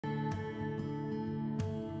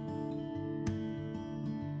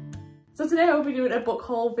So today I'll be doing a book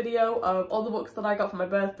haul video of all the books that I got for my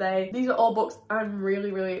birthday. These are all books I'm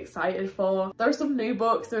really excited for. There are some new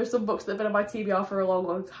books, there are some books that have been on my TBR for a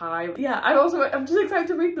long time. Yeah, I'm just excited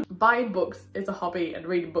to read them. Buying books is a hobby and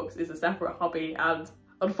reading books is a separate hobby, and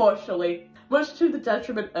unfortunately, much to the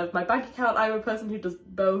detriment of my bank account, I'm a person who does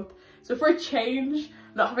both. So for a change,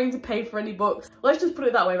 not having to pay for any books, let's just put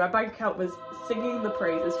it that way, my bank account was singing the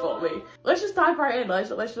praises for me. Let's just dive right in, let's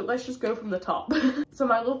just go from the top. So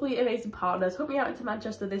my lovely amazing partner took me out into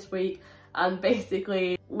Manchester this week and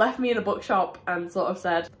basically left me in a bookshop and sort of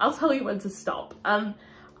said, I'll tell you when to stop. And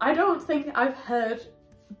I don't think I've heard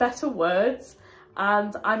better words,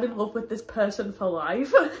 and I'm in love with this person for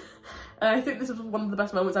life. And I think this was one of the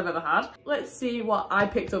best moments I've ever had. Let's see what I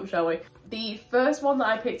picked up, shall we? The first one that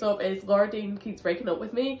I picked up is Laura Dean Keeps Breaking Up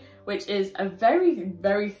With Me, which is a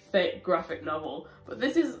very thick graphic novel. But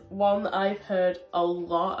this is one that I've heard a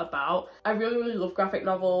lot about. I really love graphic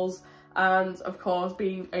novels, and of course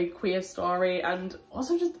being a queer story, and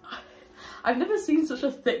also just I've never seen such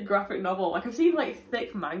a thick graphic novel. Like, I've seen like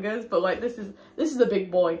thick mangas, but like this is a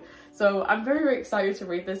big boy. So I'm very excited to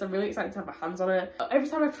read this. I'm really excited to have my hands on it. Every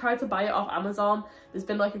time I've tried to buy it off Amazon, there's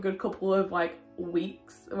been like a good couple of like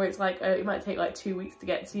weeks where it's like it might take like 2 weeks to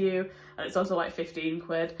get to you, and it's also like 15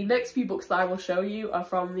 quid. The next few books that I will show you are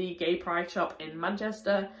from the Gay Pride shop in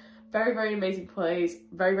Manchester. Very amazing place,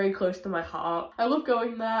 very close to my heart. I love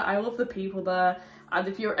going there, I love the people there, and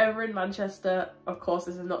if you're ever in Manchester, of course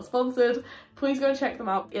this is not sponsored, please go and check them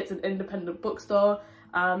out. It's an independent bookstore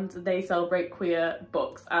and they celebrate queer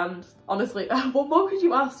books, and honestly, what more could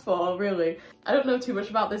you ask for, really? I don't know too much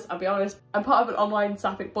about this, I'll be honest. I'm part of an online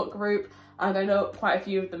sapphic book group, and I know quite a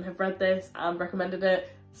few of them have read this and recommended it.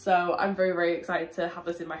 So I'm very excited to have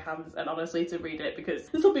this in my hands and honestly to read it, because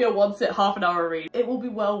this will be a one-sit half-an-hour read. It will be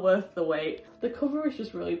well worth the wait. The cover is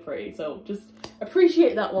just really pretty, so just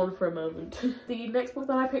appreciate that one for a moment. The next book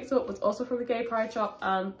that I picked up was also from the Gay Pride shop,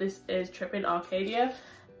 and this is Tripping Arcadia.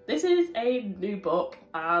 This is a new book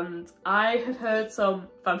and I have heard some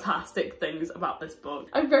fantastic things about this book.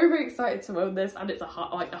 I'm very excited to own this, and it's a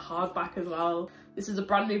hardback as well. This is a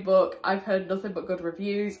brand new book. I've heard nothing but good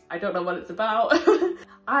reviews. I don't know what it's about.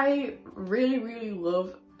 I really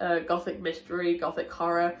love gothic mystery, gothic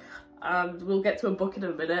horror, and we'll get to a book in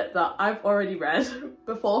a minute that I've already read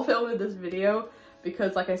before filming this video,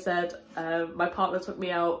 because like I said, my partner took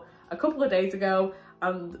me out a couple of days ago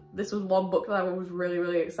and this was one book that I was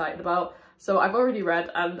really excited about. So I've already read,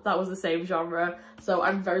 and that was the same genre. So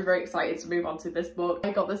I'm very excited to move on to this book. I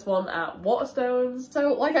got this one at Waterstones.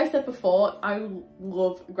 So like I said before, I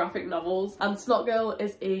love graphic novels, and Snot Girl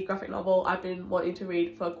is a graphic novel I've been wanting to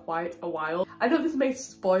read for quite a while. I know this may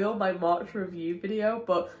spoil my March review video,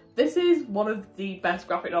 but this is one of the best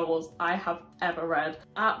graphic novels I have ever read.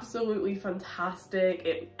 Absolutely fantastic.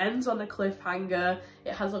 It ends on a cliffhanger.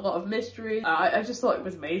 It has a lot of mystery. I just thought it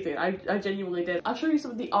was amazing. I genuinely did. I'll show you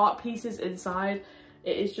some of the art pieces inside.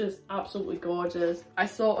 It is just absolutely gorgeous. I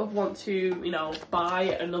sort of want to, you know,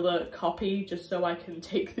 buy another copy just so I can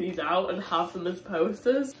take these out and have them as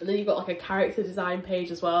posters. And then you've got like a character design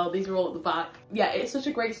page as well. These are all at the back. Yeah, it's such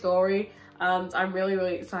a great story. And I'm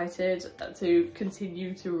really excited to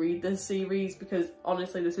continue to read this series, because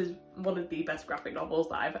honestly this is one of the best graphic novels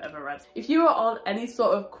that I've ever read. If you are on any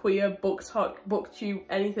sort of queer BookTok, BookTube,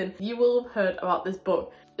 anything, you will have heard about this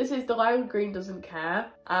book. This is Delilah Green Doesn't Care,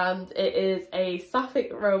 and it is a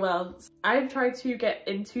sapphic romance. I'm trying to get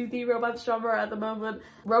into the romance genre at the moment.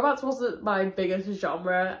 Romance wasn't my biggest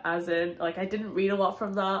genre, as in, like, I didn't read a lot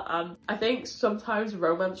from that, and I think sometimes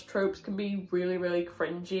romance tropes can be really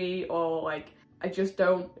cringy, or like, I just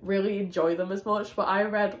don't really enjoy them as much. But I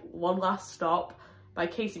read One Last Stop by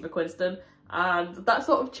Casey McQuiston, and that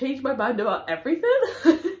sort of changed my mind about everything.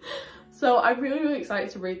 So I'm really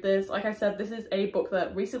excited to read this. Like I said, this is a book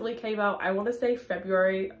that recently came out. I want to say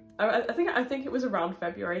February. I think it was around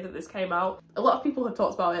February that this came out. A lot of people have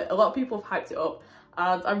talked about it. A lot of people have hyped it up,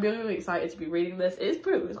 and I'm really excited to be reading this. It's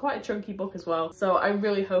quite a chunky book as well. So I'm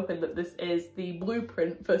really hoping that this is the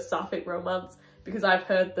blueprint for sapphic romance, because I've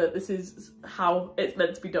heard that this is how it's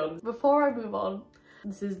meant to be done. Before I move on,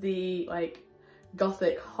 this is the like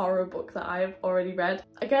gothic horror book that I've already read.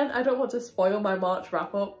 Again, I don't want to spoil my March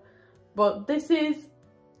wrap up, but this is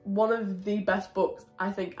one of the best books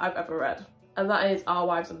I think I've ever read, and that is Our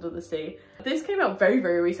Wives Under the Sea. This came out very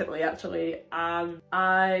recently actually, and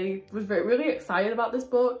I was really excited about this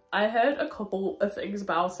book. I heard a couple of things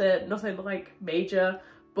about it, nothing like major,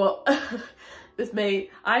 but this may,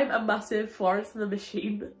 I'm a massive Florence and the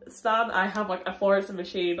Machine stan. I have like a Florence and the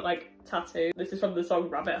Machine like tattoo. This is from the song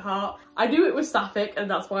Rabbit Heart. I knew it was sapphic and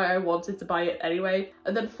that's why I wanted to buy it anyway.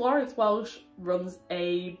 And then Florence Welsh runs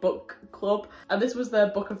a book club and this was their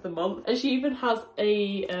book of the month. And she even has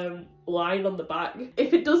a line on the back.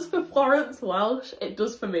 If it does for Florence Welsh, it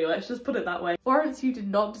does for me. Let's just put it that way. Florence, you did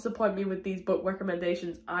not disappoint me with these book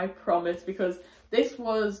recommendations, I promise, because this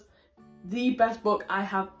was the best book I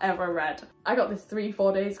have ever read. I got this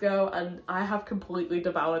 3-4 days ago and I have completely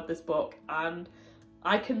devoured this book and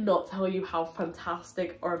I cannot tell you how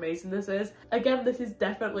fantastic or amazing this is. Again, this is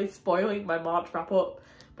definitely spoiling my March wrap up,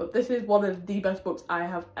 but this is one of the best books I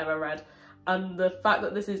have ever read. And the fact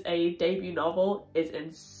that this is a debut novel is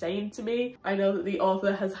insane to me. I know that the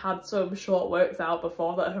author has had some short works out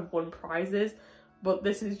before that have won prizes, but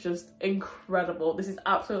this is just incredible. This is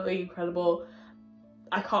absolutely incredible.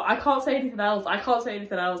 I can't say anything else. I can't say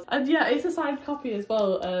anything else. And yeah, it's a signed copy as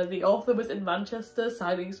well. The author was in Manchester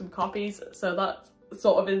signing some copies, so that's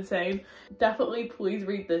sort of insane. Definitely please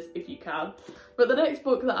read this if you can. But the next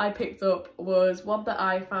book that I picked up was one that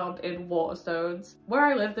I found in Waterstones. Where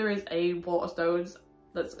I live there is a Waterstones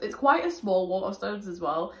it's quite a small Waterstones as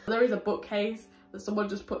well. There is a bookcase that someone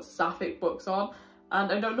just put sapphic books on,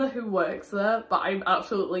 and I don't know who works there, but I'm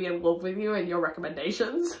absolutely in love with you and your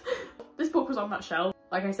recommendations. This book was on that shelf.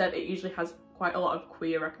 Like I said, it usually has quite a lot of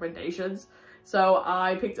queer recommendations. So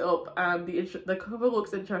I picked it up and the cover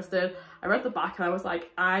looks interesting. I read the back and I was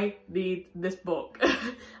like, I need this book.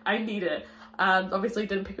 I need it. And obviously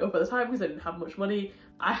didn't pick it up at the time because I didn't have much money.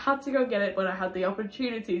 I had to go get it when I had the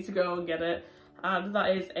opportunity to go and get it. And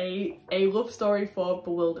that is a love story for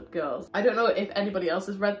bewildered girls. I don't know if anybody else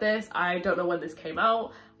has read this. I don't know when this came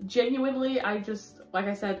out. Genuinely, I just, like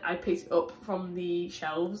I said, I picked it up from the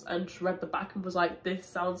shelves and just read the back and was like, this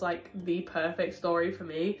sounds like the perfect story for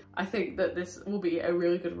me. I think that this will be a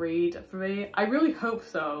really good read for me. I really hope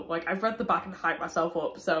so. Like, I've read the back and hyped myself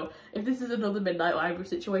up, so if this is another Midnight Library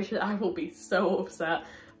situation, I will be so upset.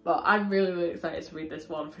 But I'm really excited to read this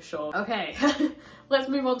one for sure. Okay, let's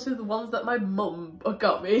move on to the ones that my mum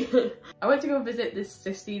got me. I went to go visit this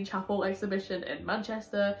Sistine Chapel exhibition in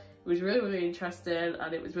Manchester. It was really interesting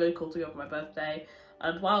and it was really cool to go for my birthday.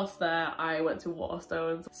 And whilst there, I went to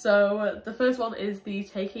Waterstones. So the first one is The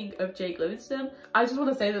Taking of Jake Livingston. I just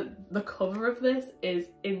want to say that the cover of this is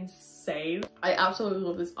insane. I absolutely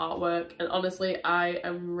love this artwork, and honestly, I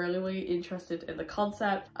am really interested in the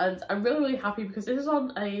concept, and I'm really happy because this is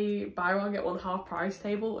on a buy one get one half price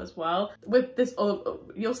table as well. With this other,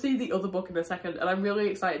 you'll see the other book in a second, and I'm really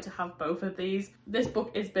excited to have both of these. This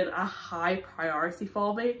book has been a high priority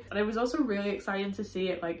for me, and it was also really exciting to see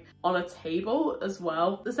it like on a table as well.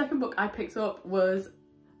 The second book I picked up was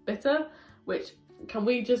Bitter, which, can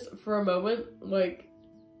we just for a moment, like,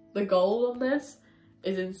 the gold on this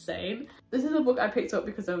is insane. This is a book I picked up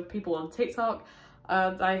because of people on TikTok,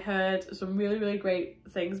 and I heard some really great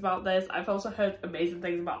things about this. I've also heard amazing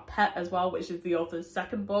things about Pet as well, which is the author's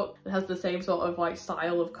second book. It has the same sort of like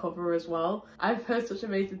style of cover as well. I've heard such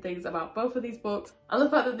amazing things about both of these books, and the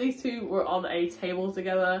fact that these two were on a table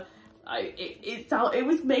together, it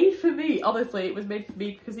was made for me. Honestly, it was made for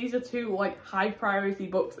me because these are two like high priority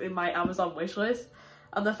books in my Amazon wishlist,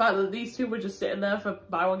 and the fact that these two were just sitting there for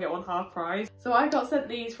buy one get one half price. So I got sent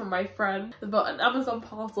these from my friend, but an Amazon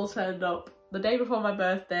parcel turned up the day before my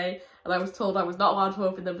birthday and I was told I was not allowed to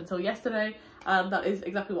open them until yesterday, and that is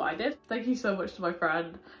exactly what I did. Thank you so much to my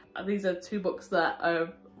friend. And these are two books that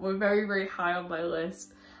were very high on my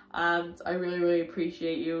list, and I really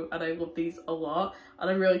appreciate you, and I love these a lot, and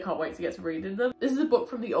I really can't wait to get to reading them. This is a book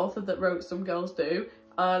from the author that wrote Some Girls Do,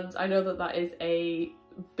 and I know that that is a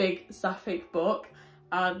big sapphic book,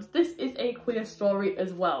 and this is a queer story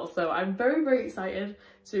as well, so I'm very excited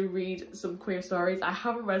to read some queer stories. I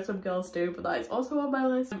haven't read Some Girls Do, but that is also on my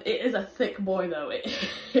list. It is a thick boy though.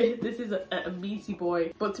 This is a meaty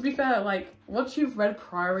boy, but to be fair, like, once you've read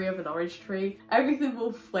Priory of an Orange Tree, everything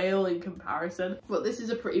will flail in comparison, but this is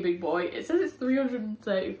a pretty big boy. It says it's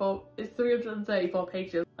 334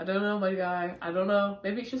 pages. I don't know, my guy, I don't know,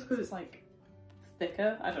 maybe it's just because it's like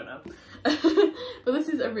thicker, I don't know. But this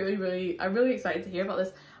is I'm really excited to hear about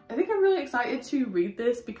this. I think I'm really excited to read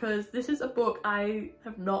this because this is a book I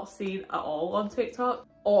have not seen at all on TikTok,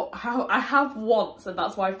 or how I have once, and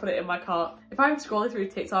that's why I put it in my cart. If I'm scrolling through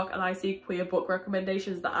TikTok and I see queer book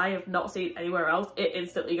recommendations that I have not seen anywhere else, it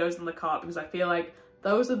instantly goes in the cart because I feel like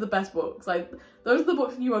those are the best books. Like, those are the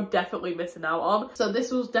books you are definitely missing out on. So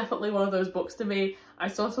this was definitely one of those books to me. I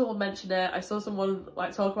saw someone mention it. I saw someone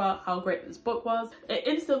like talk about how great this book was. It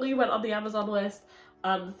instantly went on the Amazon list.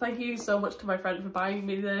 Thank you so much to my friend for buying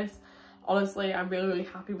me this. Honestly, I'm really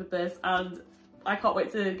happy with this, and I can't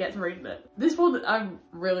wait to get to reading it. This one I'm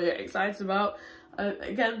really excited about.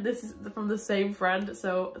 Again, this is from the same friend,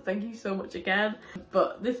 so thank you so much again.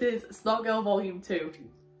 But this is Snot Girl Volume 2.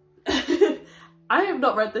 I have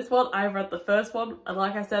not read this one, I have read the first one, and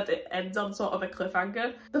like I said, it ends on sort of a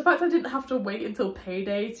cliffhanger. The fact I didn't have to wait until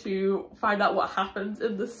payday to find out what happens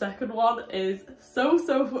in the second one is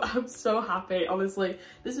I'm so happy, honestly.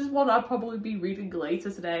 This is one I'll probably be reading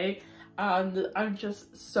later today, and I'm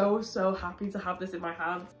just so happy to have this in my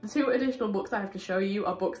hands. The 2 additional books I have to show you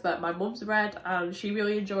are books that my mum's read and she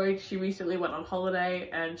really enjoyed. She recently went on holiday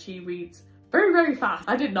and she reads very fast.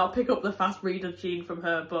 I did not pick up the fast reader gene from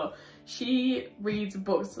her, but she reads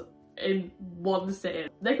books in one sitting.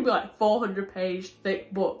 They could be like 400-page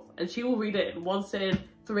thick books and she will read it in one sitting,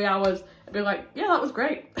 3 hours, and be like, yeah, that was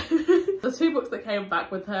great. The 2 books that came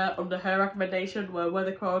back with her under her recommendation were Where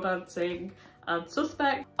the Crawdads Sing and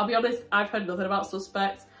Suspect. I'll be honest, I've heard nothing about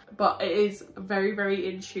Suspect, but it is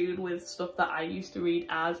very in tune with stuff that I used to read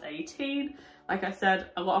as a teen. Like I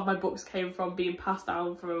said, a lot of my books came from being passed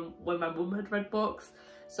down from when my mum had read books.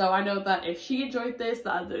 So I know that if she enjoyed this,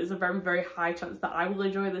 that there's a very high chance that I will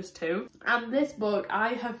enjoy this too. And this book,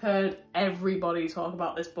 I have heard everybody talk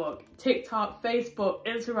about this book. TikTok, Facebook,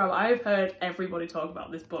 Instagram, I have heard everybody talk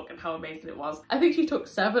about this book and how amazing it was. I think she took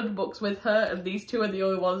 7 books with her and these 2 are the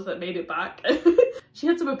only ones that made it back. She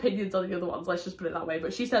had some opinions on the other ones, let's just put it that way,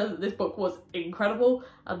 but she said that this book was incredible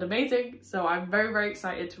and amazing. So I'm very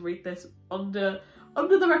excited to read this under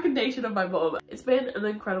the recommendation of my mum. It's been an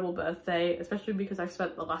incredible birthday, especially because I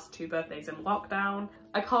spent the last 2 birthdays in lockdown.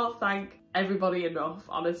 I can't thank everybody enough,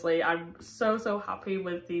 honestly. I'm so happy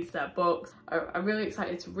with these books. I'm really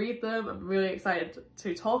excited to read them. I'm really excited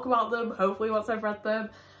to talk about them, hopefully once I've read them.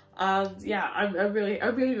 And yeah, I'm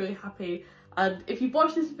really happy. And if you've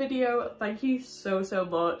watched this video, thank you so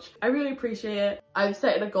much. I really appreciate it. I'm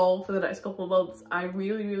setting a goal for the next couple of months. I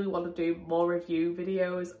really want to do more review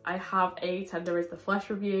videos. I have a Tender is the Flesh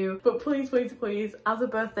review, but please, as a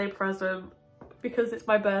birthday present, because it's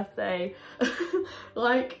my birthday,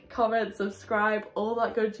 like, comment, subscribe, all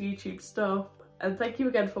that good YouTube stuff. And thank you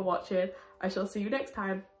again for watching. I shall see you next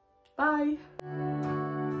time. Bye.